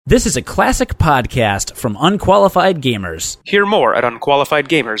This is a classic podcast from Unqualified Gamers. Hear more at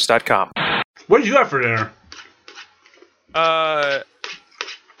unqualifiedgamers.com. What did you have for dinner?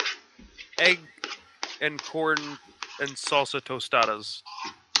 Egg and corn and salsa tostadas.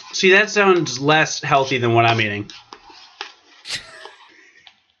 See, that sounds less healthy than what I'm eating.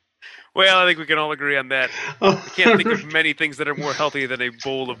 Well, I think we can all agree on that. I can't think of many things that are more healthy than a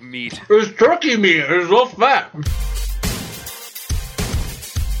bowl of meat. It's turkey meat. It's low fat.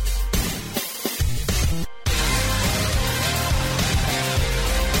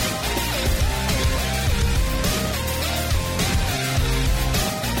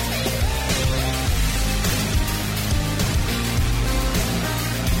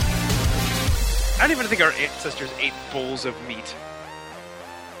 I don't even think our ancestors ate bowls of meat.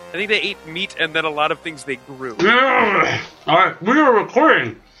 I think they ate meat and then a lot of things they grew. Alright, we are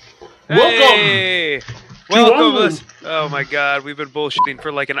recording. Hey! Welcome! Oh my god, we've been bullshitting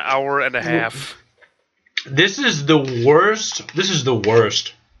for like an hour and a half. This is the worst. It's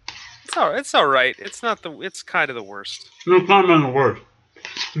alright. It's kind of the worst. It's not even the worst.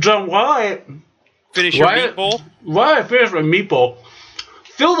 So Finish your meat bowl? While I finish my meat bowl,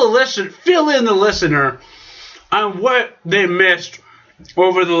 fill in the listener on what they missed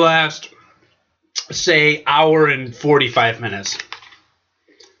over the last, say, hour and 45 minutes.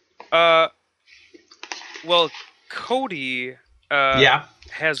 Well, Cody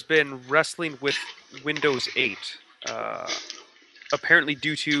has been wrestling with Windows 8. Apparently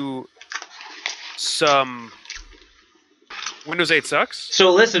due to some... Windows 8 sucks?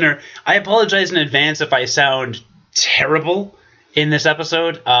 So, listener, I apologize in advance if I sound terrible in this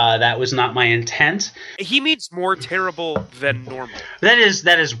episode. That was not my intent. He means more terrible than normal. That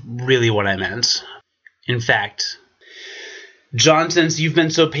is really what I meant. In fact, John, since you've been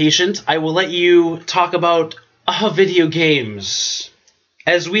so patient, I will let you talk about video games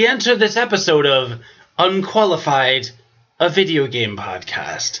as we enter this episode of Unqualified, a video game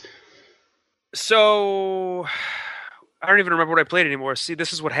podcast. So, I don't even remember what I played anymore. See,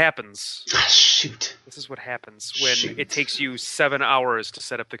 this is what happens. Shoot. This is what happens when it takes you 7 hours to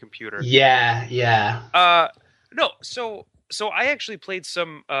set up the computer. Yeah. No, so I actually played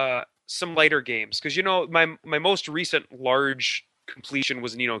some lighter games because my most recent large completion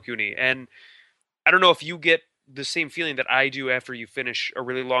was Ni no Kuni, and I don't know if you get the same feeling that I do after you finish a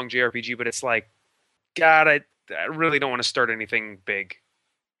really long JRPG, but it's like, God, I really don't want to start anything big,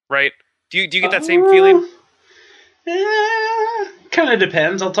 right? Do you get that same feeling? Kind of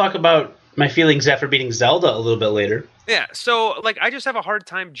depends. I'll talk about my feelings after beating Zelda a little bit later. Yeah, so I just have a hard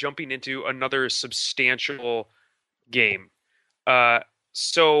time jumping into another substantial game.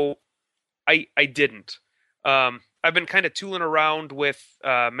 So I didn't. I've been kind of tooling around with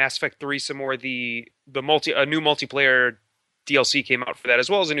Mass Effect 3 some more. A new multiplayer DLC came out for that,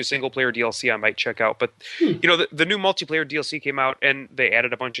 as well as a new single player DLC I might check out. But the new multiplayer DLC came out, and they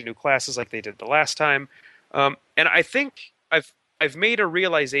added a bunch of new classes like they did the last time. And I think I've made a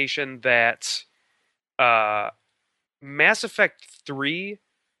realization that Mass Effect 3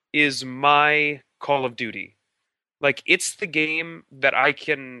 is my Call of Duty. Like, it's the game that I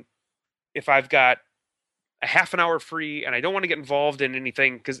can, if I've got a half an hour free and I don't want to get involved in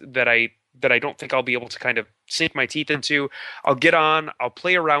anything that I don't think I'll be able to kind of sink my teeth into, I'll get on, I'll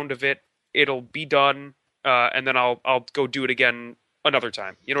play a round of it, it'll be done, and then I'll go do it again another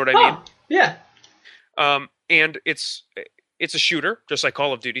time. You know what I mean? Yeah. And it's a shooter, just like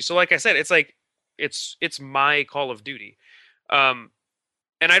Call of Duty. So like I said, it's my Call of Duty.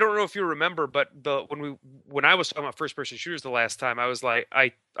 And I don't know if you remember, but when I was talking about first person shooters the last time, I was like,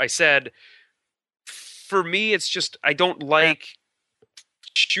 I said, for me, it's just, I don't like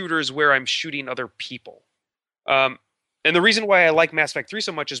shooters where I'm shooting other people. And the reason why I like Mass Effect 3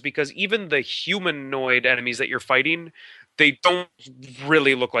 so much is because even the humanoid enemies that you're fighting, they don't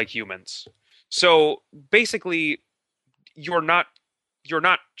really look like humans. So basically, you're not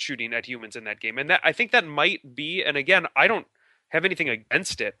shooting at humans in that game, and I think that might be. And again, I don't have anything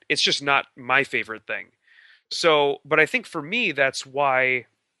against it. It's just not my favorite thing. So, but I think for me, that's why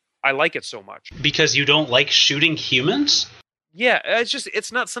I like it so much. Because you don't like shooting humans? Yeah,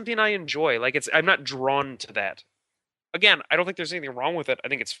 it's not something I enjoy. Like, I'm not drawn to that. Again, I don't think there's anything wrong with it. I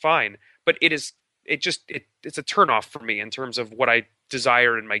think it's fine, but it's a turnoff for me in terms of what I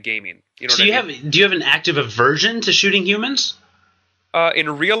desire in my gaming. You know? So do you have an active aversion to shooting humans?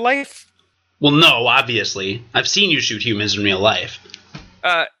 In real life? Well, no, obviously. I've seen you shoot humans in real life.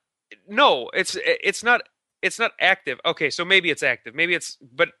 No, it's not active. Okay, so maybe it's active.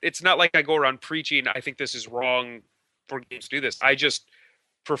 But it's not like I go around preaching, I think this is wrong for games to do this. I just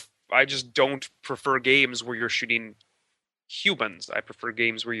don't prefer games where you're shooting humans. I prefer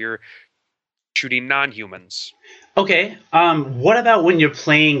games where you're shooting non-humans. Okay. What about when you're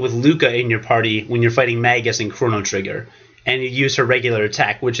playing with Luca in your party when you're fighting Magus and Chrono Trigger, and you use her regular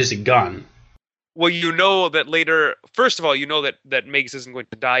attack, which is a gun? Well, you know that later. First of all, you know that Megs isn't going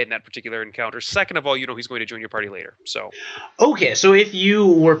to die in that particular encounter. Second of all, you know he's going to join your party later. So. Okay, so if you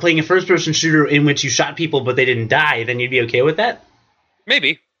were playing a first-person shooter in which you shot people but they didn't die, then you'd be okay with that?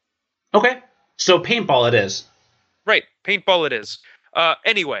 Maybe. Okay. So paintball it is. Right, paintball it is.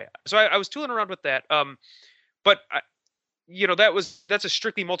 Anyway, so I was tooling around with that. But that's a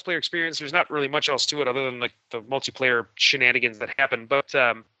strictly multiplayer experience. There's not really much else to it other than like the multiplayer shenanigans that happen. But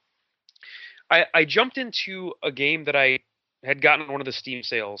I jumped into a game that I had gotten on one of the Steam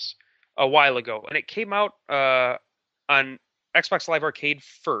sales a while ago, and it came out on Xbox Live Arcade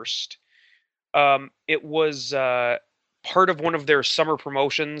first. It was part of one of their summer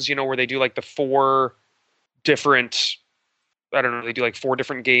promotions, where they do like the 4 different, I don't know, they do like 4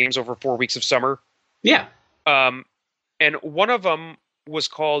 different games over 4 weeks of summer. Yeah. And one of them was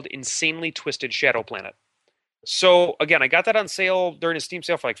called Insanely Twisted Shadow Planet. So again, I got that on sale during a Steam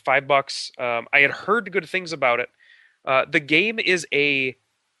sale for like $5. I had heard good things about it. The game is a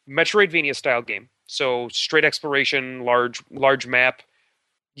Metroidvania style game. So straight exploration, large map.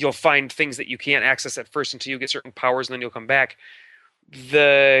 You'll find things that you can't access at first until you get certain powers, and then you'll come back.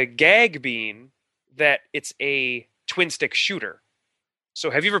 The gag being that it's a twin stick shooter. So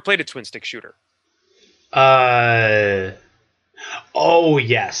have you ever played a twin stick shooter? Oh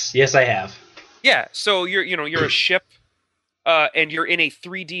yes, I have. Yeah, so you're a ship, and you're in a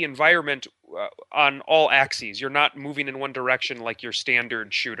 3D environment on all axes. You're not moving in one direction like your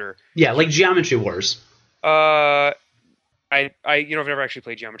standard shooter. Yeah, like Geometry Wars. I've never actually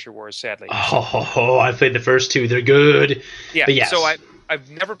played Geometry Wars, sadly. Oh, I played the first 2. They're good. Yeah, but yes. So I've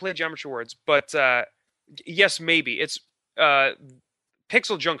never played Geometry Wars, but yes, maybe it's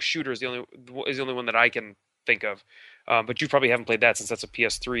Pixel Junk Shooter is the only one that I can think of. But you probably haven't played that since that's a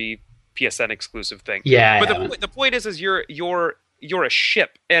PS3, PSN exclusive thing. Yeah, but the point is you're a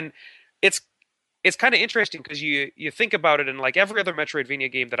ship, and it's kind of interesting because you think about it, and like every other Metroidvania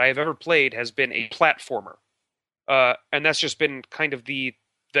game that I have ever played has been a platformer, and that's just been kind of the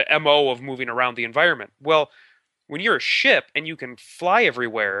MO of moving around the environment. Well, when you're a ship and you can fly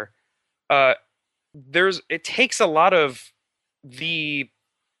everywhere, it takes a lot of the.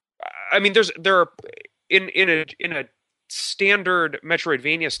 I mean, there are in a standard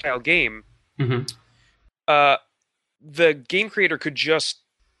Metroidvania style game, mm-hmm. The game creator could just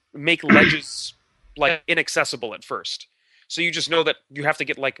make ledges like inaccessible at first. So you just know that you have to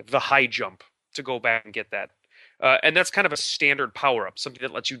get like the high jump to go back and get that. And that's kind of a standard power up, something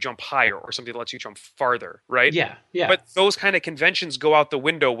that lets you jump higher or something that lets you jump farther, right? Yeah. But those kind of conventions go out the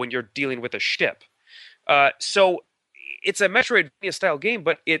window when you're dealing with a ship. So it's a Metroidvania style game,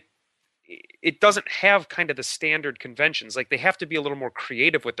 but it doesn't have kind of the standard conventions. Like they have to be a little more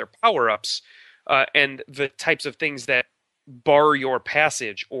creative with their power-ups and the types of things that bar your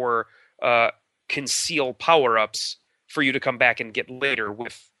passage or conceal power-ups for you to come back and get later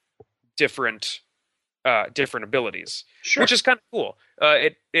with different abilities. Sure. Which is kind of cool.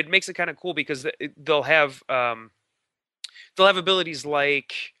 It makes it kind of cool because they'll have abilities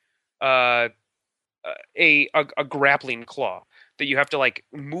like a grappling claw that you have to like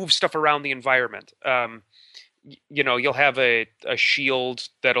move stuff around the environment. You'll have a shield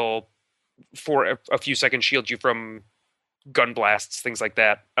that'll for a few seconds shield you from gun blasts, things like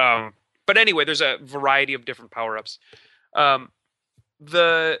that. But anyway, there's a variety of different power-ups.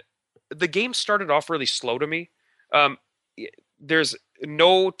 The game started off really slow to me. There's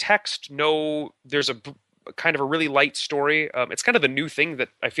no text, there's a kind of a really light story. It's kind of the new thing that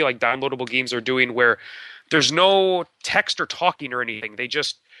I feel like downloadable games are doing where there's no text or talking or anything. They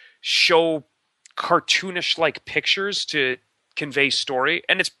just show cartoonish like pictures to convey story,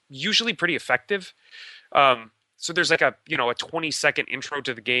 and it's usually pretty effective. So there's like a 20-second intro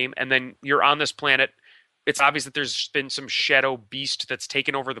to the game, and then you're on this planet. It's obvious that there's been some shadow beast that's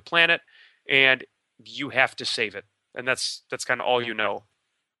taken over the planet, and you have to save it. And that's kind of all you know.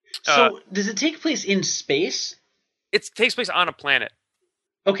 So does it take place in space? It takes place on a planet.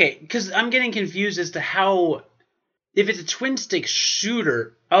 Okay, because I'm getting confused as to how, if it's a twin stick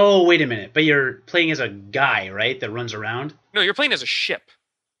shooter. Oh, wait a minute! But you're playing as a guy, right? That runs around. No, you're playing as a ship.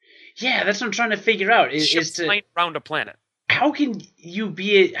 Yeah, that's what I'm trying to figure out. Flying around a planet. how can you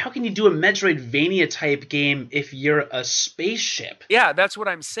do a Metroidvania type game if you're a spaceship? Yeah, that's what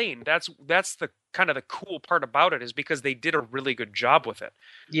I'm saying. That's the kind of the cool part about it, is because they did a really good job with it.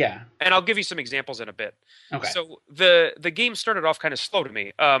 Yeah. And I'll give you some examples in a bit. Okay. So the game started off kind of slow to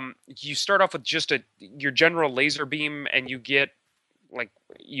me. You start off with just your general laser beam, and you get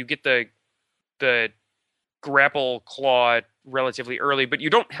the grapple claw relatively early, but you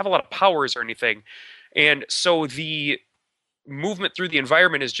don't have a lot of powers or anything. And so the movement through the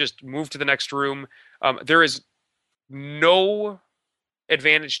environment is just move to the next room. There is no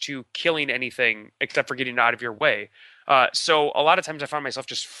advantage to killing anything except for getting out of your way. So a lot of times I found myself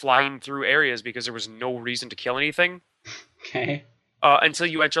just flying through areas because there was no reason to kill anything. Okay. Until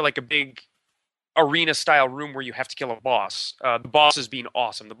you enter like a big arena style room where you have to kill a boss. The bosses being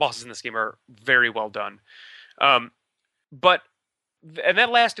awesome. The bosses in this game are very well done. And that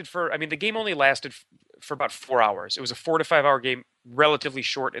lasted for, I mean, the game only lasted for about 4 hours. It was a 4 to 5 hour game, relatively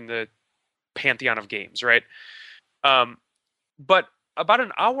short in the pantheon of games, right? But about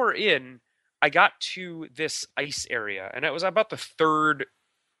an hour in, I got to this ice area, and it was about the third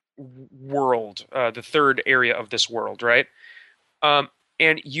world, the third area of this world, right? And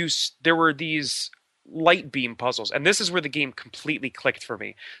there were these light beam puzzles, and this is where the game completely clicked for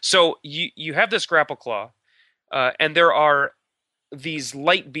me. So you have this grapple claw, and there are these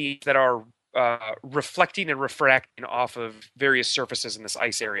light beams that are reflecting and refracting off of various surfaces in this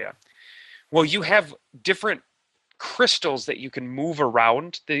ice area. Well, you have different crystals that you can move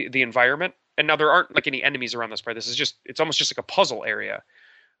around the environment. And now there aren't like any enemies around this part. It's almost just like a puzzle area.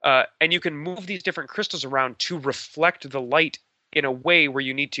 And you can move these different crystals around to reflect the light in a way where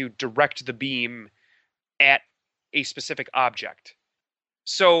you need to direct the beam at a specific object.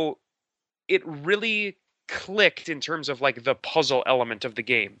 So it really clicked in terms of like the puzzle element of the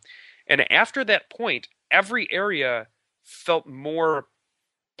game. And after that point, every area felt more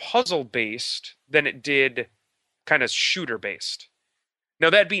puzzle based than it did kind of shooter based. Now,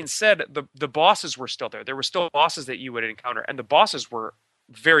 that being said, the bosses were still there. There were still bosses that you would encounter, and the bosses were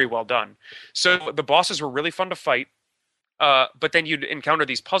very well done. So the bosses were really fun to fight, but then you'd encounter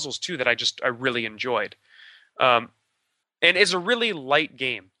these puzzles too that I really enjoyed. And it's a really light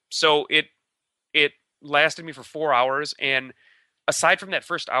game. So it lasted me for 4 hours, and aside from that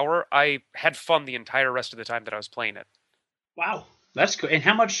first hour, I had fun the entire rest of the time that I was playing it. Wow, that's cool. And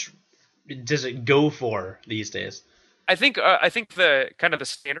how much does it go for these days? I think the kind of the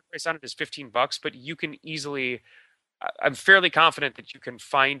standard price on it is $15, but you can easily. I'm fairly confident that you can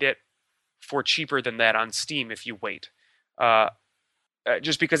find it for cheaper than that on Steam if you wait.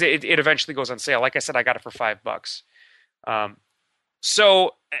 Just because it eventually goes on sale. Like I said, I got it for $5.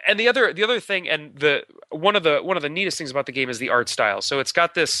 So, and the other thing, and one of the neatest things about the game is the art style. So it's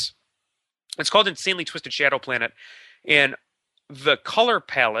got this. It's called Insanely Twisted Shadow Planet, and the color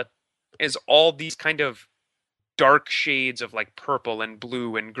palette is all these kind of dark shades of like purple and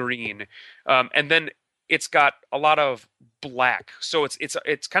blue and green, and then it's got a lot of black. So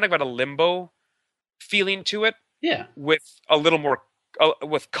it's kind of got a limbo feeling to it. Yeah, with a little more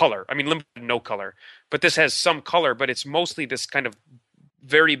with color. I mean, limbo had no color, but this has some color. But it's mostly this kind of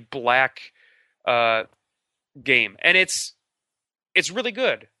very black game, and it's really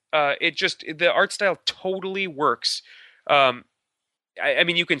good. The art style totally works. I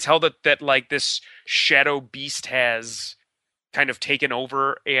mean, you can tell that like this shadow beast has kind of taken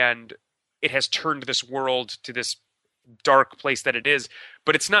over, and it has turned this world to this dark place that it is.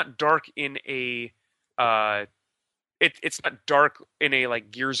 But it's not dark in a it's not dark in a like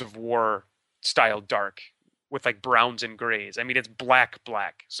Gears of War style dark with like browns and grays. I mean, it's black.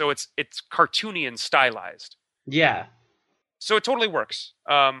 So it's cartoony and stylized. Yeah. So it totally works.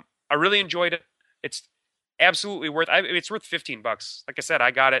 I really enjoyed it. It's absolutely it's worth $15. Like I said,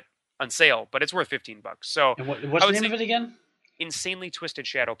 I got it on sale, but it's worth $15. So and what's the name of it again? Insanely Twisted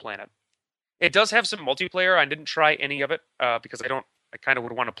Shadow Planet. It does have some multiplayer. I didn't try any of it because I kind of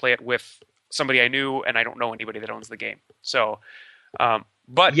would want to play it with somebody I knew, and I don't know anybody that owns the game. So,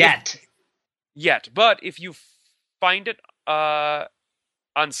 but if you find it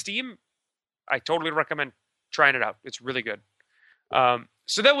on Steam, I totally recommend trying it out. It's really good.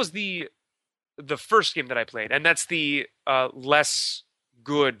 So that was the first game that I played, and that's the less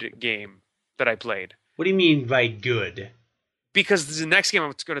good game that I played. What do you mean by good? Because the next game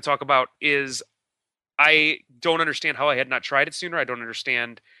I'm going to talk about is I don't understand how I had not tried it sooner. I don't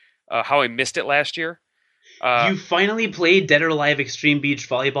understand how I missed it last year. You finally played Dead or Alive Extreme Beach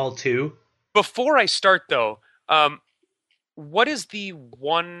Volleyball 2? Before I start, though, what is the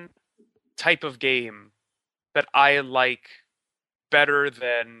one type of game that I like better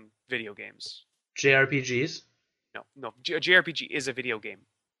than video games? JRPGs? No. A JRPG is a video game.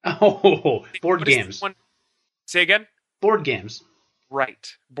 Oh, board What is the games. one? Say again. Board games.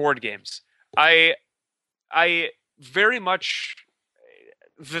 Right, board games. I very much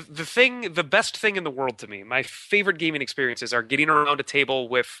the best thing in the world to me. My favorite gaming experiences are getting around a table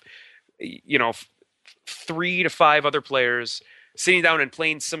with, 3 to 5 other players, sitting down and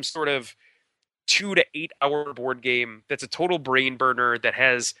playing some sort of 2 to 8 hour board game that's a total brain burner that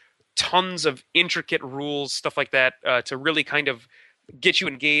has tons of intricate rules, stuff like that, to really kind of get you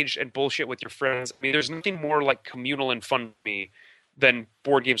engaged and bullshit with your friends. I mean, there's nothing more like communal and fun to me than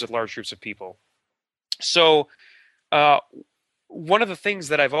board games with large groups of people. So, one of the things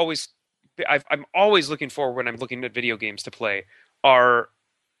that I'm always looking for when I'm looking at video games to play are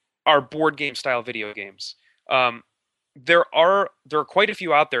board game style video games. There are quite a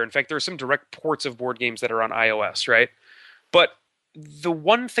few out there. In fact, there are some direct ports of board games that are on iOS, right? But the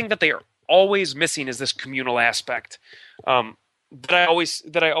one thing that they are always missing is this communal aspect, that I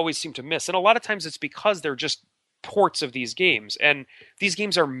always seem to miss. And a lot of times it's because they're just ports of these games, and these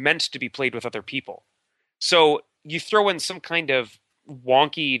games are meant to be played with other people. So you throw in some kind of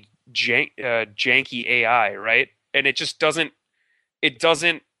wonky, janky AI, right? And it just doesn't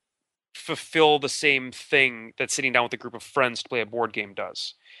fulfill the same thing that sitting down with a group of friends to play a board game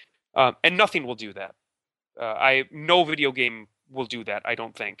does. And nothing will do that. No video game will do that, I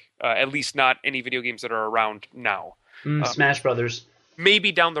don't think. At least not any video games that are around now. Smash Brothers.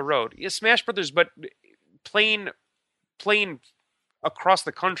 Maybe down the road. Yeah, Smash Brothers, but playing across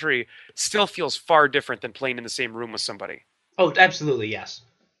the country still feels far different than playing in the same room with somebody. Oh, absolutely, yes.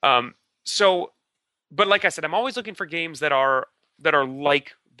 But like I said, I'm always looking for games that are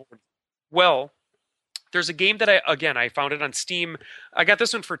like board. Well, there's a game that I found it on Steam. I got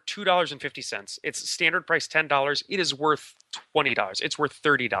this one for $2.50. It's standard price $10. It is worth $20. It's worth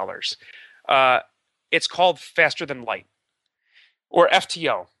 $30. It's called Faster Than Light, or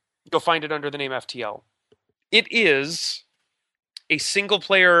FTL. You'll find it under the name FTL. It is a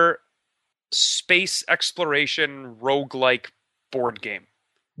single-player space exploration roguelike board game.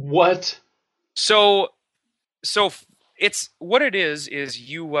 What? So it's what it is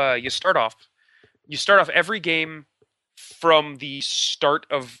you start off every game from the start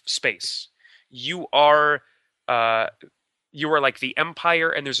of space. You are like the Empire,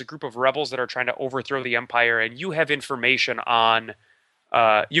 and there's a group of rebels that are trying to overthrow the Empire, and you have information on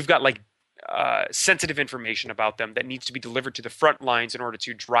you've got like sensitive information about them that needs to be delivered to the front lines in order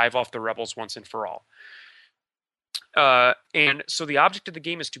to drive off the rebels once and for all. And so the object of the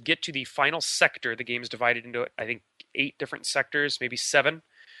game is to get to the final sector. The game is divided into, I think, 8 different sectors, maybe 7.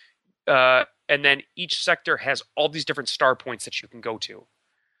 And then each sector has all these different star points that you can go to.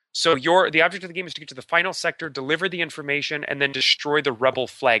 So the object of the game is to get to the final sector, deliver the information, and then destroy the rebel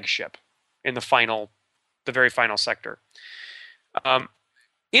flagship in the very final sector.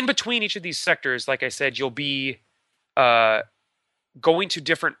 In between each of these sectors, like I said, you'll be going to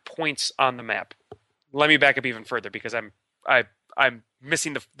different points on the map. Let me back up even further because I'm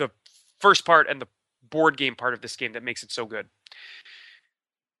missing the first part and the board game part of this game that makes it so good.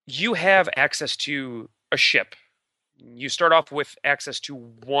 You have access to a ship. You start off with access to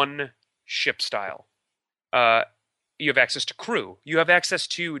one ship style. You have access to crew. You have access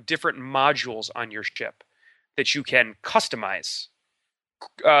to different modules on your ship that you can customize.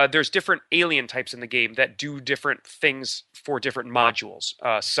 There's different alien types in the game that do different things for different modules.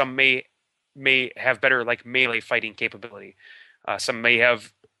 Some may have better like melee fighting capability. Some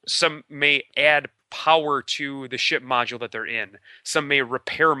may add power to the ship module that they're in. Some may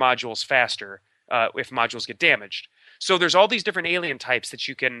repair modules faster if modules get damaged. So there's all these different alien types that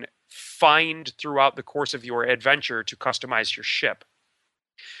you can find throughout the course of your adventure to customize your ship.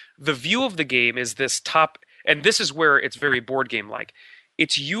 The view of the game is this top, and this is where it's very board game like.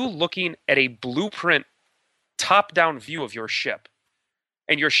 It's you looking at a blueprint top-down view of your ship.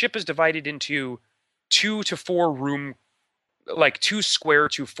 And your ship is divided into 2 to 4 room, like 2 square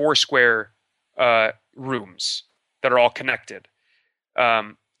to 4 square rooms that are all connected.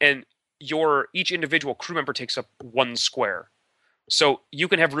 And each individual crew member takes up 1 square. So you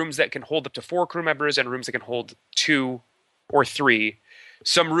can have rooms that can hold up to 4 crew members and rooms that can hold 2 or 3.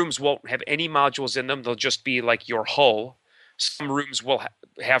 Some rooms won't have any modules in them. They'll just be like your hull. Some rooms will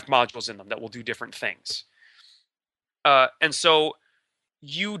have modules in them that will do different things. And so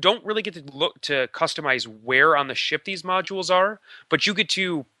you don't really get to look to customize where on the ship these modules are, but you get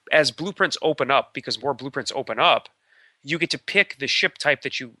to, as blueprints open up, because more blueprints open up, you get to pick the ship type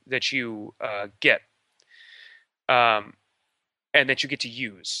that you get, and that you get to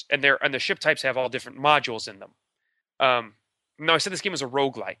use. And the ship types have all different modules in them. Now I said this game is a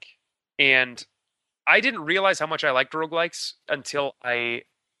roguelike, and I didn't realize how much I liked roguelikes until I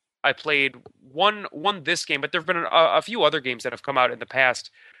played one this game, but there've been a few other games that have come out in the past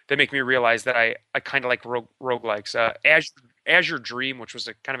that make me realize that I kind of like roguelikes. Azure Dream, which was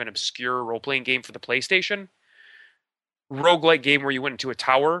a kind of an obscure role playing game for the PlayStation, roguelike game where you went into a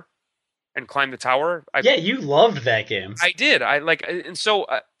tower and climbed the tower. Yeah, you loved that game. I did. I like, and so,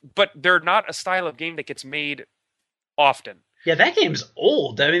 but they're not a style of game that gets made often. Yeah, that game's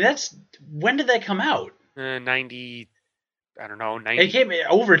old. I mean, when did that come out? 90, I don't know, 90. It came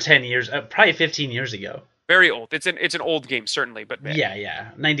over 10 years, probably 15 years ago. Very old. It's an old game, certainly, but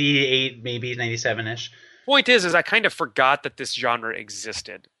yeah, 98 maybe 97ish. Point is I kind of forgot that this genre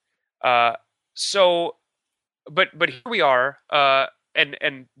existed. So, but here we are,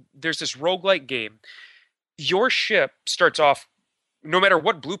 and there's this roguelike game. Your ship starts off, no matter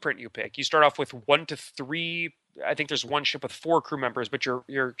what blueprint you pick, you start off with 1 to 3. I think there's one ship with 4 crew members, but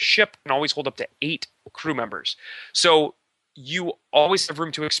your ship can always hold up to 8 crew members. So you always have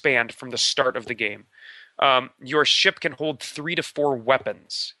room to expand from the start of the game. Your ship can hold 3 to 4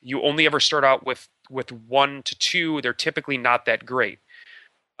 weapons. You only ever start out with 1 to 2. They're typically not that great.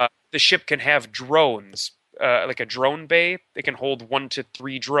 The ship can have drones, like a drone bay. It can hold 1 to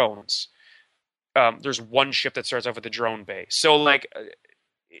 3 drones. There's one ship that starts off with a drone bay. So like,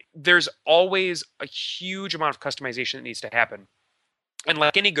 there's always a huge amount of customization that needs to happen. And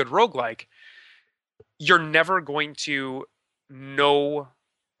like any good roguelike, you're never going to know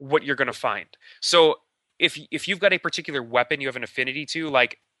what you're going to find. So if you've got a particular weapon you have an affinity to,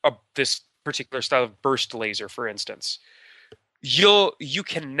 like this particular style of burst laser, for instance, you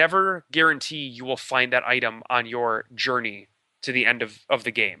can never guarantee you will find that item on your journey to the end of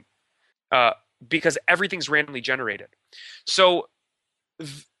the game, because everything's randomly generated. So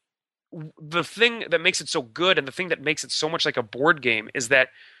the thing that makes it so good, and the thing that makes it so much like a board game, is that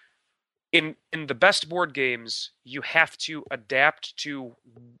in the best board games, you have to adapt to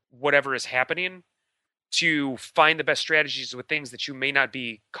whatever is happening to find the best strategies with things that you may not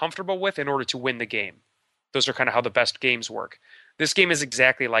be comfortable with in order to win the game. Those are kind of how the best games work. This game is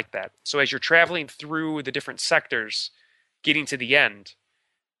exactly like that. So as you're traveling through the different sectors, getting to the end,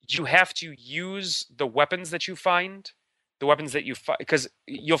 you have to use the weapons that you find, the weapons that you find, because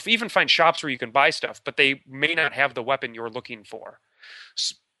you'll even find shops where you can buy stuff, but they may not have the weapon you're looking for.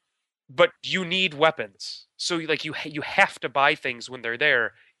 But you need weapons. So like you have to buy things when they're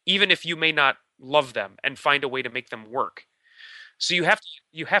there, even if you may not love them, and find a way to make them work. So you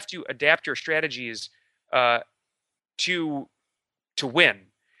have to adapt your strategies to win.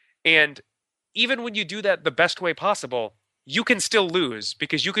 And even when you do that the best way possible, you can still lose,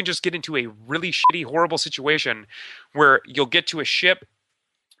 because you can just get into a really shitty, horrible situation where you'll get to a ship.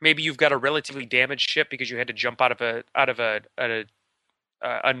 Maybe you've got a relatively damaged ship because you had to jump out of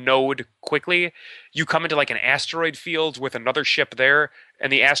a node quickly. You come into like an asteroid field with another ship there,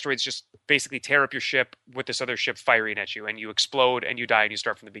 and the asteroids just basically tear up your ship with this other ship firing at you, and you explode and you die and you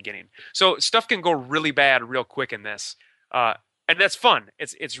start from the beginning. So stuff can go really bad real quick in this, and that's fun.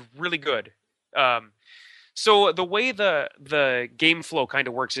 It's really good. So the way the game flow kind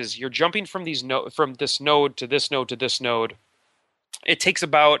of works is you're jumping from from this node to this node to this node. It takes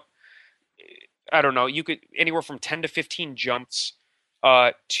about, I don't know, you could anywhere from 10 to 15 jumps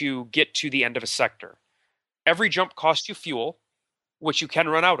to get to the end of a sector. Every jump costs you fuel, which you can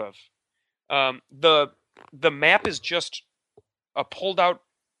run out of. The map is just a pulled out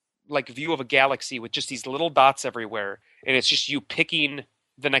like view of a galaxy with just these little dots everywhere, and it's just you picking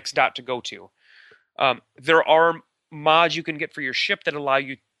the next dot to go to. There are mods you can get for your ship that allow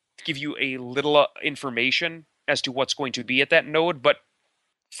you to give you a little information as to what's going to be at that node, but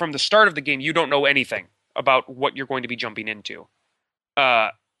from the start of the game, you don't know anything about what you're going to be jumping into.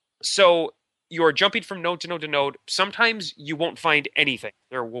 So you're jumping from node to node to node. Sometimes you won't find anything.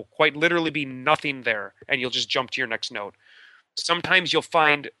 There will quite literally be nothing there, and you'll just jump to your next node. Sometimes you'll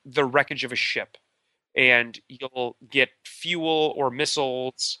find the wreckage of a ship, and you'll get fuel or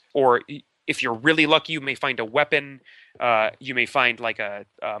missiles, or if you're really lucky, you may find a weapon. You may find like a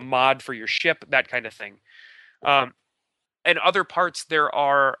mod for your ship, that kind of thing. And other parts, there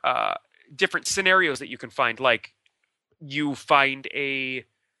are different scenarios that you can find, like you find a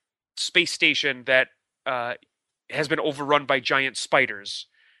space station that has been overrun by giant spiders.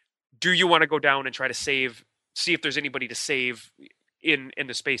 Do you want to go down and try to see if there's anybody to save in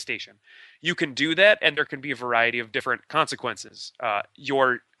the space station? You can do that, and there can be a variety of different consequences.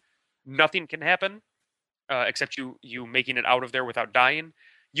 Nothing can happen except you making it out of there without dying.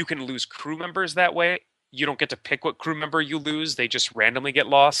 You can lose crew members that way. You don't get to pick what crew member you lose. They just randomly get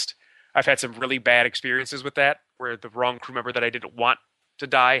lost. I've had some really bad experiences with that, where the wrong crew member that I didn't want to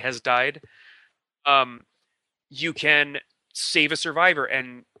die has died. You can save a survivor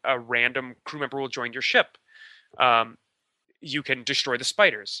and a random crew member will join your ship. You can destroy the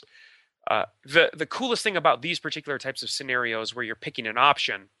spiders. The coolest thing about these particular types of scenarios where you're picking an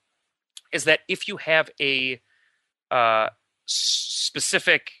option is that if you have a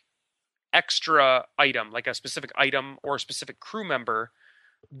specific extra item, like a specific item or a specific crew member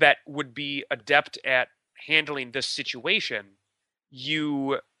that would be adept at handling this situation,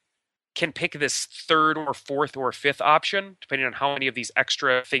 you can pick this third or fourth or fifth option, depending on how many of these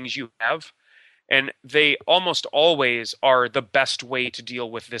extra things you have. And they almost always are the best way to deal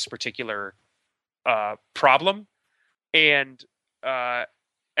with this particular problem. And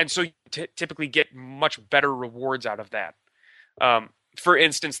so you typically get much better rewards out of that. For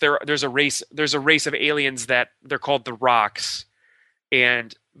instance, there's a race of aliens that they're called the Rocks,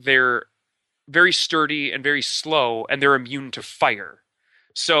 and they're very sturdy and very slow, and they're immune to fire.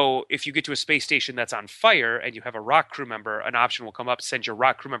 So if you get to a space station that's on fire and you have a rock crew member, an option will come up, send your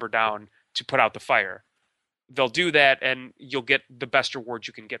rock crew member down to put out the fire. They'll do that, and you'll get the best rewards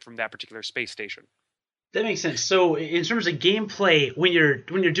you can get from that particular space station. That makes sense. So in terms of gameplay, when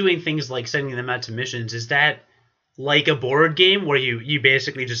you're doing things like sending them out to missions, is that like a board game where you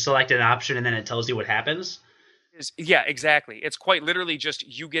basically just select an option and then it tells you what happens? Yeah, exactly. It's quite literally just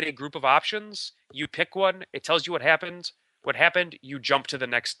you get a group of options, you pick one, it tells you what happened, you jump to the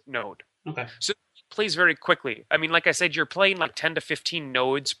next node. Okay. So it plays very quickly. I mean, like I said, you're playing like 10 to 15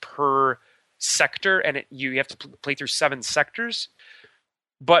 nodes per sector, and you have to play through 7 sectors.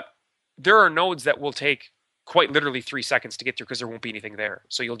 But there are nodes that will take quite literally 3 seconds to get through because there won't be anything there.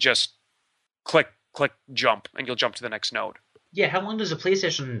 So you'll just click, jump, and you'll jump to the next node. Yeah, how long does a play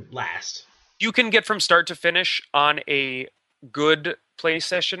session last? You can get from start to finish on a good play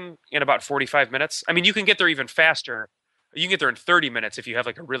session in about 45 minutes. I mean, you can get there even faster. You can get there in 30 minutes if you have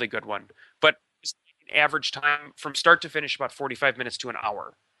like a really good one. But average time from start to finish about 45 minutes to an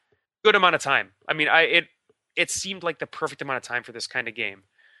hour. Good amount of time. I mean, it seemed like the perfect amount of time for this kind of game.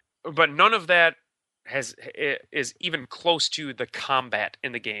 But none of that is even close to the combat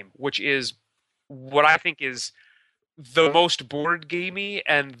in the game, which is what I think is the most board gamey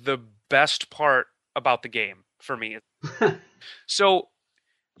and the best part about the game for me. So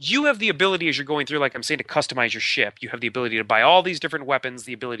you have the ability as you're going through, like I'm saying, to customize your ship. You have the ability to buy all these different weapons,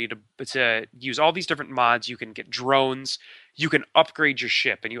 the ability to use all these different mods. You can get drones. You can upgrade your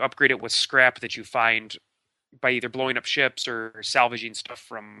ship, and you upgrade it with scrap that you find by either blowing up ships or salvaging stuff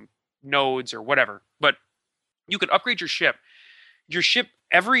from nodes or whatever. But you can upgrade your ship. Your ship,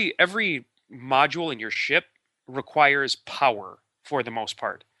 every module in your ship requires power for the most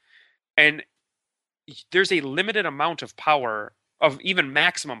part. And there's a limited amount of power, of even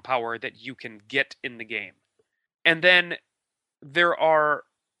maximum power, that you can get in the game. And then there are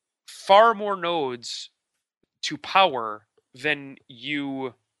far more nodes to power than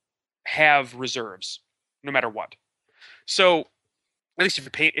you have reserves, no matter what. So at least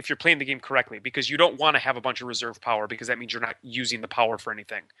if you're playing the game correctly, because you don't want to have a bunch of reserve power, because that means you're not using the power for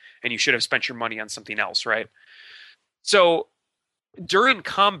anything, and you should have spent your money on something else, right? So during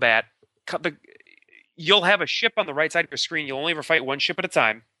combat, you'll have a ship on the right side of your screen. You'll only ever fight one ship at a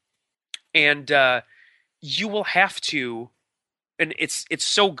time, and you will have to, and it's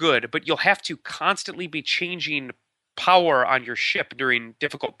so good, but you'll have to constantly be changing power on your ship during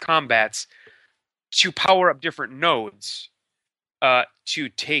difficult combats to power up different nodes to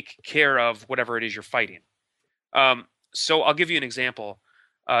take care of whatever it is you're fighting. So I'll give you an example.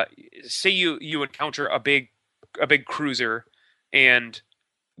 Say you encounter a big cruiser, and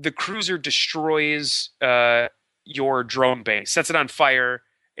the cruiser destroys your drone bay, sets it on fire,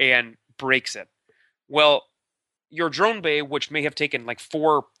 and breaks it. Well, your drone bay, which may have taken like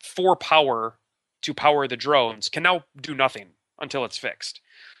four power to power the drones, can now do nothing until it's fixed.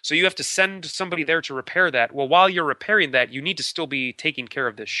 So you have to send somebody there to repair that. Well, while you're repairing that, you need to still be taking care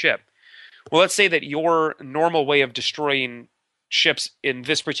of this ship. Well, let's say that your normal way of destroying ships in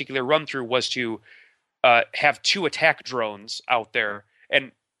this particular run-through was to have 2 attack drones out there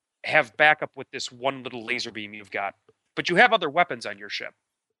and have backup with this one little laser beam you've got. But you have other weapons on your ship.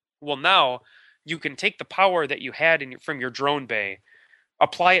 Well, now you can take the power that you had from your drone bay,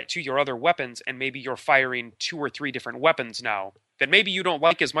 apply it to your other weapons, and maybe you're firing 2 or 3 different weapons now that maybe you don't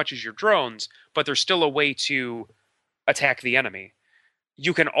like as much as your drones, but there's still a way to attack the enemy.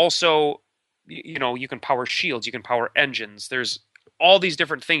 You can also, you can power shields, you can power engines. There's all these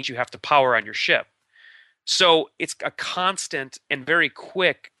different things you have to power on your ship. So it's a constant and very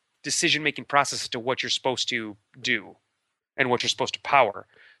quick decision-making process as to what you're supposed to do and what you're supposed to power.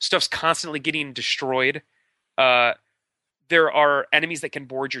 Stuff's constantly getting destroyed. There are enemies that can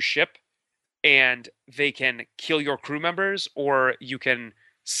board your ship, and they can kill your crew members, or you can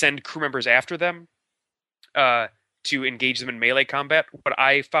send crew members after them to engage them in melee combat. What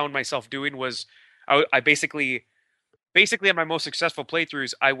I found myself doing was I basically on my most successful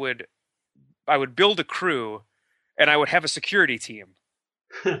playthroughs, I would build a crew, and I would have a security team.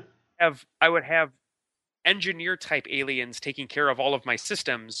 I would have engineer type aliens taking care of all of my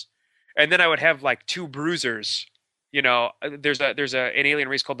systems, and then I would have like 2 bruisers. There's an alien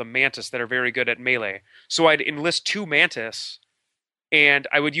race called the Mantis that are very good at melee. So I'd enlist 2 Mantis, and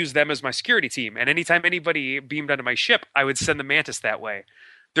I would use them as my security team. And anytime anybody beamed onto my ship, I would send the Mantis that way.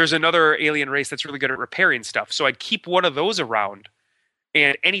 There's another alien race that's really good at repairing stuff, so I'd keep one of those around.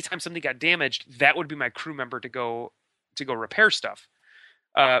 And anytime something got damaged, that would be my crew member to go repair stuff.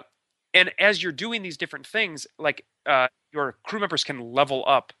 And as you're doing these different things, like your crew members can level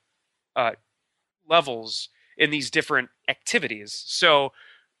up levels in these different activities. So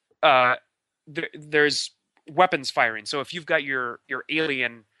there's weapons firing. So if you've got your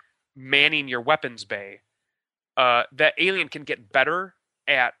alien manning your weapons bay, that alien can get better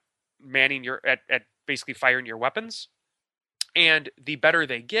at manning at basically firing your weapons. And the better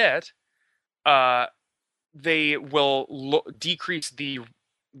they get, they will decrease the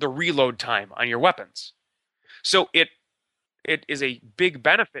reload time on your weapons. So it is a big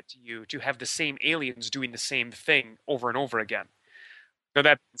benefit to you to have the same aliens doing the same thing over and over again. Now,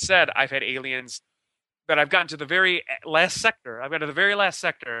 that being said, I've had aliens that I've gotten to the very last sector.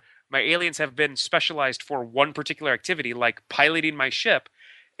 My aliens have been specialized for one particular activity, like piloting my ship,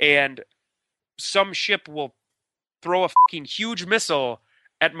 and some ship will throw a fucking huge missile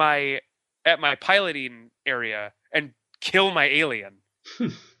at my piloting area and kill my alien.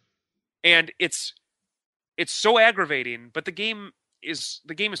 And it's so aggravating, but the game is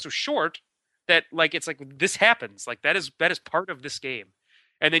so short that like it's like this happens. Like that is part of this game.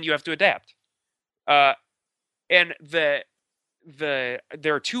 And then you have to adapt. And there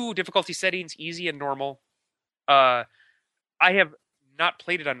are 2 difficulty settings, easy and normal. I have not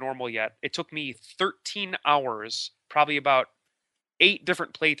played it on normal yet. It took me 13 hours, probably about 8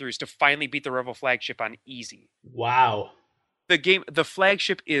 different playthroughs to finally beat the Rebel flagship on easy. Wow. The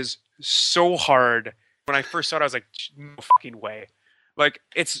flagship is so hard. When I first saw it, I was like, no fucking way. Like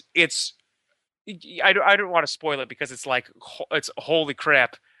I don't want to spoil it because it's like, it's holy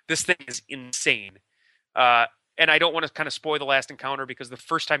crap. This thing is insane. And I don't want to kind of spoil the last encounter because the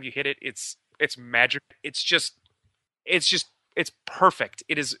first time you hit it, it's magic. It's perfect.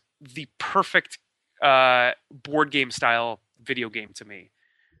 It is the perfect board game style video game to me.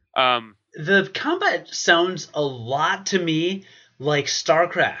 The combat sounds a lot to me like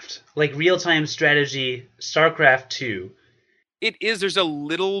StarCraft, like real-time strategy, StarCraft 2. It is. There's a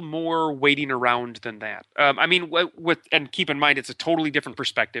little more waiting around than that. I mean, and keep in mind, it's a totally different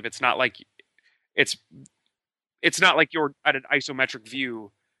perspective. It's not like you're at an isometric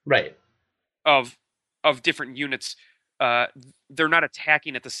view, right, of different units. They're not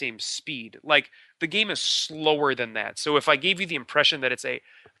attacking at the same speed. Like the game is slower than that. So if I gave you the impression that it's a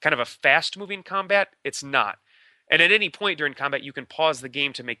kind of a fast-moving combat, it's not. And at any point during combat, you can pause the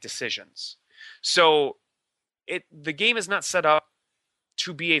game to make decisions. So the game is not set up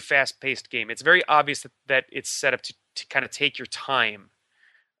to be a fast-paced game. It's very obvious that it's set up to kind of take your time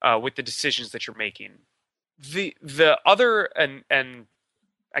with the decisions that you're making. The other and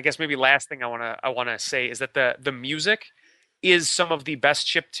I guess maybe last thing I want to say is that the music is some of the best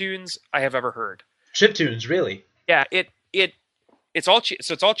chiptunes I have ever heard. Chiptunes, really? Yeah, it's all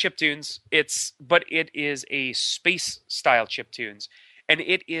chiptunes. But it is a space style chiptunes, and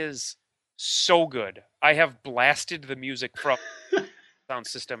it is so good. I have blasted the music from sound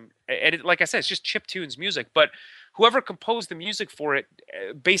system, and like I said, it's just chiptunes music. But whoever composed the music for it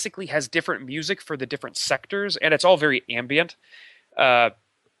basically has different music for the different sectors, and it's all very ambient.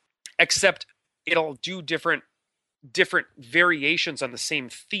 Except it'll do different variations on the same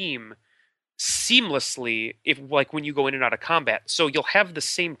theme seamlessly like when you go in and out of combat. So you'll have the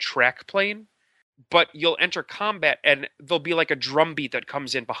same track playing, but you'll enter combat and there'll be like a drum beat that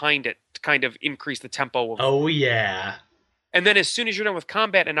comes in behind it to kind of increase the tempo. Oh yeah. And then as soon as you're done with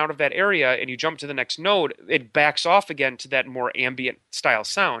combat and out of that area and you jump to the next node, it backs off again to that more ambient style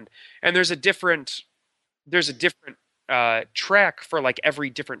sound. And there's a different track for like every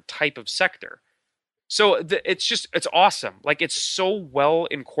different type of sector. So it's awesome. Like it's so well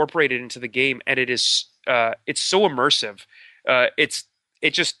incorporated into the game, and it's so immersive. It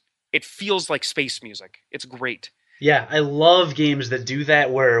feels like space music. It's great. Yeah, I love games that do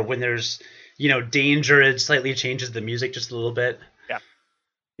that, where when there's danger, it slightly changes the music just a little bit.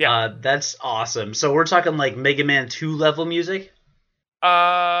 Yeah. That's awesome. So we're talking like Mega Man 2 level music.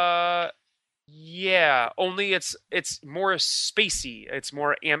 Yeah, only it's more spacey. It's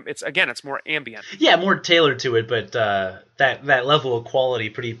more it's more ambient. Yeah, more tailored to it, but that level of quality,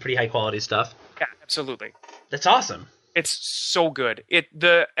 pretty high quality stuff. Yeah, absolutely. That's awesome. It's so good.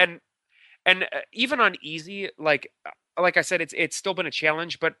 And even on easy, like I said, it's still been a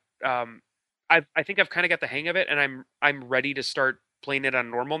challenge, but I think I've kind of got the hang of it, and I'm ready to start playing it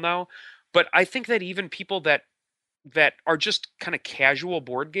on normal now. But I think that even people that are just kind of casual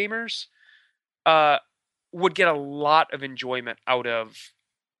board gamers uh, would get a lot of enjoyment out of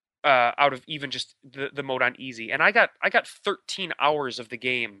even just the mode on easy. And I got 13 hours of the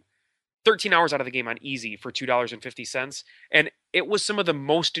game, 13 hours out of the game on easy for $2.50, and it was some of the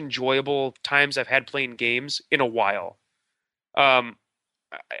most enjoyable times I've had playing games in a while. Um,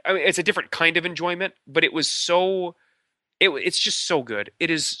 I mean, it's a different kind of enjoyment, but it was it's just so good.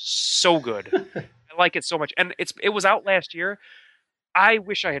 It is so good. I like it so much, and it was out last year. I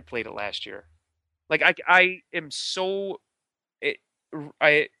wish I had played it last year. Like I am so it,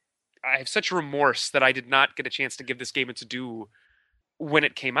 I I have such remorse that I did not get a chance to give this game its due when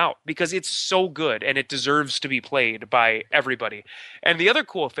it came out because it's so good and it deserves to be played by everybody. And the other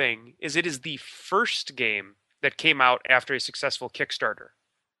cool thing is it is the first game that came out after a successful Kickstarter.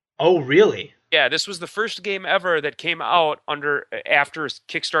 Oh, really? Yeah, this was the first game ever that came out after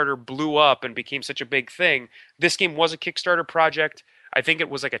Kickstarter blew up and became such a big thing. This game was a Kickstarter project. I think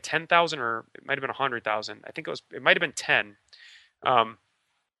it was like a 10,000 or it might have been 100,000. I think it might have been 10.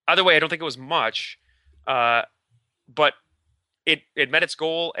 Either way, I don't think it was much. But it met its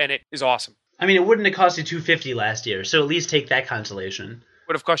goal and it is awesome. I mean, it wouldn't have cost you $250 last year, so at least take that consolation.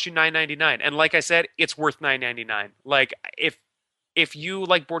 Would have cost you $9.99, and like I said, it's worth $9.99. Like if you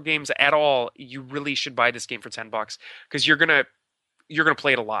like board games at all, you really should buy this game for $10 because you're gonna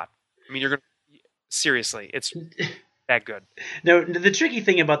play it a lot. I mean, seriously, it's that good. Now, the tricky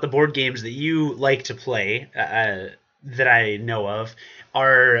thing about the board games that you like to play, that I know of,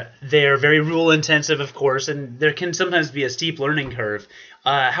 they're very rule intensive, of course, and there can sometimes be a steep learning curve.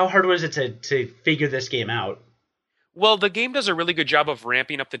 How hard was it to figure this game out? Well, the game does a really good job of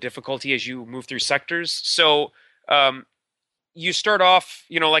ramping up the difficulty as you move through sectors. So you start off,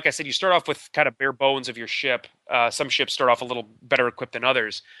 like I said, you start off with kind of bare bones of your ship. Some ships start off a little better equipped than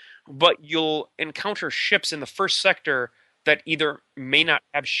others, but you'll encounter ships in the first sector that either may not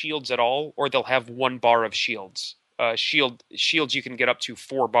have shields at all, or they'll have 1 bar of shields. Shields you can get up to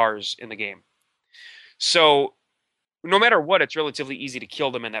 4 bars in the game. So no matter what, it's relatively easy to kill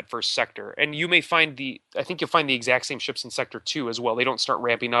them in that first sector. And you may find I think you'll find the exact same ships in sector 2 as well. They don't start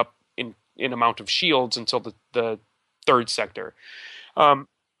ramping up in amount of shields until the third sector. And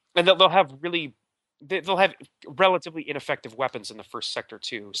they'll have relatively ineffective weapons in the first sector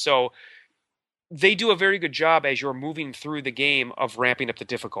too. So they do a very good job as you're moving through the game of ramping up the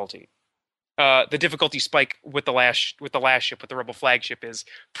difficulty. The difficulty spike with the last ship, with the Rebel flagship, is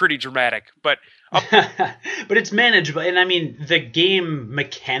pretty dramatic, but but it's manageable. And I mean, the game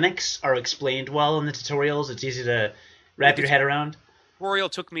mechanics are explained well in the tutorials. It's easy to wrap your head around. Tutorial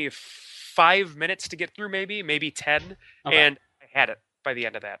took me 5 minutes to get through, maybe 10, okay. And I had it by the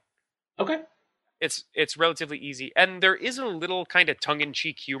end of that. Okay, it's relatively easy, and there is a little kind of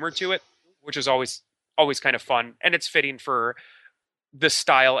tongue-in-cheek humor to it, which is always kind of fun, and it's fitting for the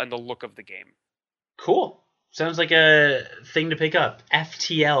style and the look of the game. Cool. Sounds like a thing to pick up.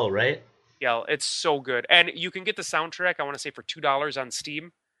 FTL, right? Yeah, it's so good. And you can get the soundtrack, I want to say, for $2 on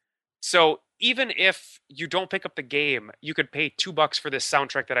Steam. So even if you don't pick up the game, you could pay $2 for this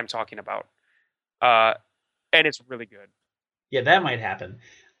soundtrack that I'm talking about. And it's really good. Yeah, that might happen.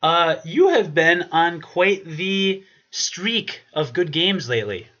 You have been on quite the streak of good games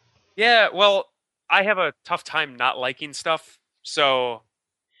lately. Yeah, well, I have a tough time not liking stuff. So,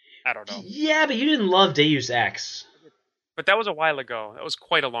 I don't know. Yeah, but you didn't love Deus Ex. But that was a while ago. That was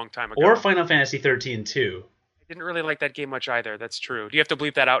quite a long time ago. Or Final Fantasy 13, too. I didn't really like that game much either. That's true. Do you have to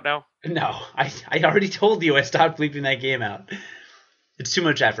bleep that out now? No, I already told you I stopped bleeping that game out. It's too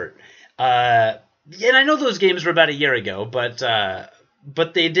much effort. And I know those games were about a year ago, but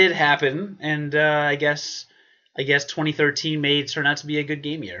they did happen, and I guess 2013 may turn out to be a good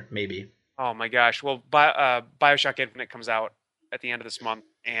game year, maybe. Oh my gosh. Well, BioShock Infinite comes out at the end of this month,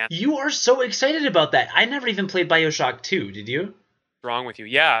 and you are so excited about that. I never even played BioShock 2, did you? What's wrong with you?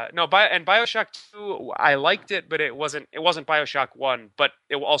 Yeah. No, BioShock 2, I liked it, but it wasn't BioShock 1, but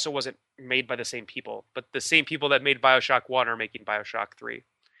it also wasn't made by the same people. But the same people that made BioShock 1 are making BioShock 3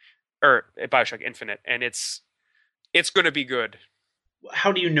 or BioShock Infinite, and it's going to be good.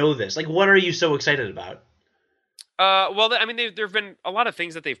 How do you know this? Like, what are you so excited about? Well, I mean, there've been a lot of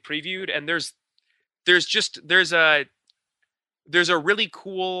things that they've previewed, and there's a really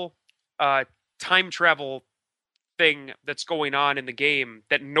cool time travel thing that's going on in the game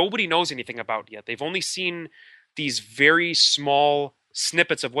that nobody knows anything about yet. They've only seen these very small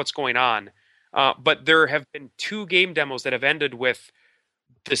snippets of what's going on. But there have been 2 game demos that have ended with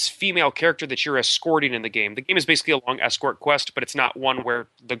this female character that you're escorting in the game. The game is basically a long escort quest, but it's not one where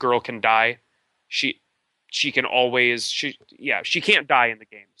the girl can die. She can always she can't die in the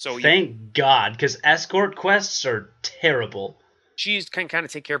game. So thank God, because escort quests are terrible. She can kind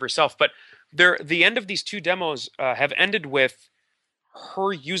of take care of herself, but the end of these 2 demos have ended with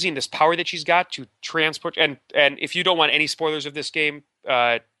her using this power that she's got to transport. And if you don't want any spoilers of this game,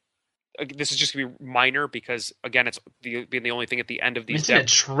 this is just gonna be minor because again, it's being the only thing at the end of these. It's in a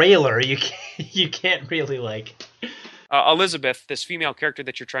trailer. You can't really like. Elizabeth, this female character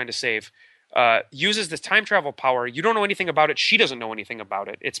that you're trying to save, uses this time travel power. You don't know anything about it. She doesn't know anything about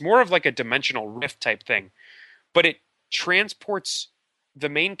it. It's more of like a dimensional rift type thing, but it transports the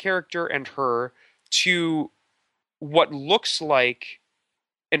main character and her to what looks like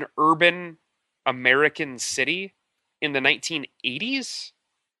an urban American city in the 1980s.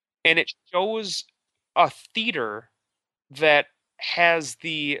 And it shows a theater that has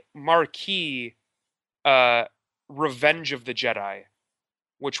the marquee Revenge of the Jedi,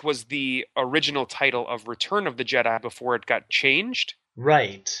 which was the original title of Return of the Jedi before it got changed.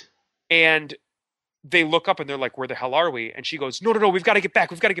 Right. And they look up and they're like, where the hell are we? And she goes, no, we've got to get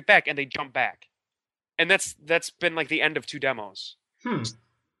back. We've got to get back. And they jump back. And that's been like the end of 2 demos.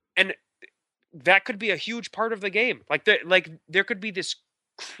 And that could be a huge part of the game. Like there could be this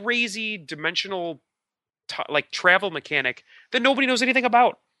crazy dimensional travel mechanic that nobody knows anything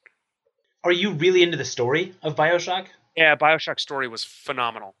about. Are you really into the story of BioShock? Yeah, BioShock's story was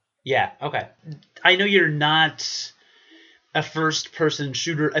phenomenal. Yeah, okay. I know you're not a first-person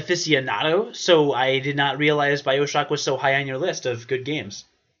shooter aficionado, so I did not realize BioShock was so high on your list of good games.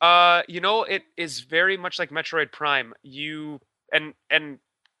 It is very much like Metroid Prime. And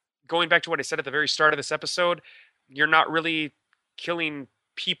going back to what I said at the very start of this episode, you're not really killing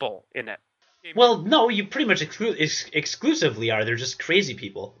people in it. Well, no, you pretty much exclusively are. They're just crazy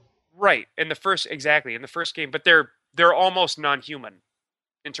people. Right. In the first game, but they're almost non-human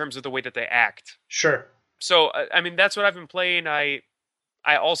in terms of the way that they act. Sure. So, I mean, that's what I've been playing. I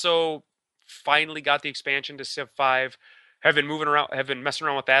also finally got the expansion to Civ 5. Have been messing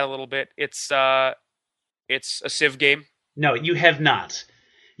around with that a little bit. It's a Civ game. No, you have not.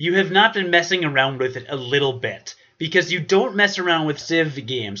 You have not been messing around with it a little bit. Because you don't mess around with Civ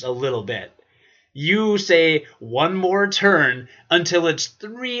games a little bit. You say one more turn until it's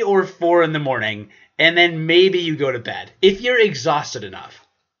 3 or 4 in the morning, and then maybe you go to bed. If you're exhausted enough.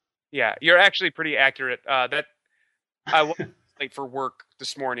 Yeah, you're actually pretty accurate. That I was late for work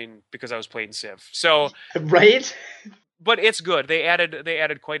this morning because I was playing Civ. So right? But it's good. They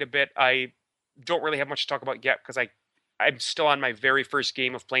added quite a bit. I don't really have much to talk about yet because I'm still on my very first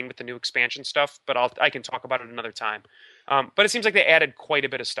game of playing with the new expansion stuff, but I can talk about it another time. But it seems like they added quite a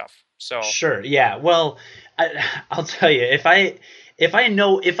bit of stuff. So sure, yeah. Well, I'll tell you, if I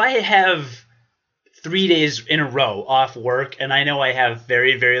have 3 days in a row off work and I know I have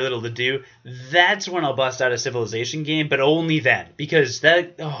very, very little to do, that's when I'll bust out a Civilization game, but only then. Because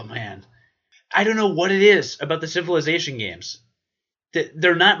oh man, I don't know what it is about the Civilization games.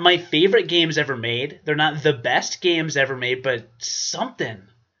 They're not my favorite games ever made. They're not the best games ever made, but something.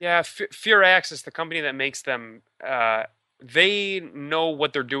 Yeah, Firaxis, the company that makes them, they know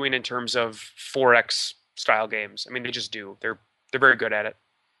what they're doing in terms of 4X style games. I mean, they just do. They're very good at it.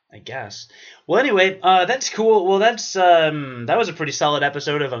 I guess. Well, anyway, that's cool. Well, that was a pretty solid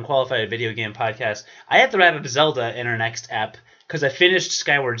episode of Unqualified Video Game Podcast. I have to wrap up Zelda in our next ep because I finished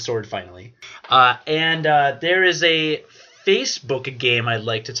Skyward Sword finally. And there is a Facebook game I'd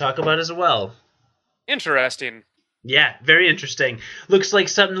like to talk about as well. Interesting. Yeah, very interesting. Looks like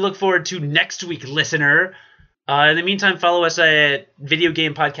something to look forward to next week, listener. In the meantime, follow us at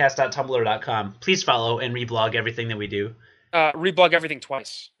videogamepodcast.tumblr.com. Please follow and reblog everything that we do. Reblog everything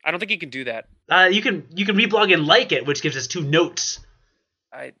twice. I don't think you can do that. You can reblog and like it, which gives us 2 notes.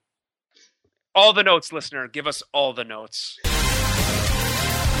 All the notes, listener. Give us all the notes.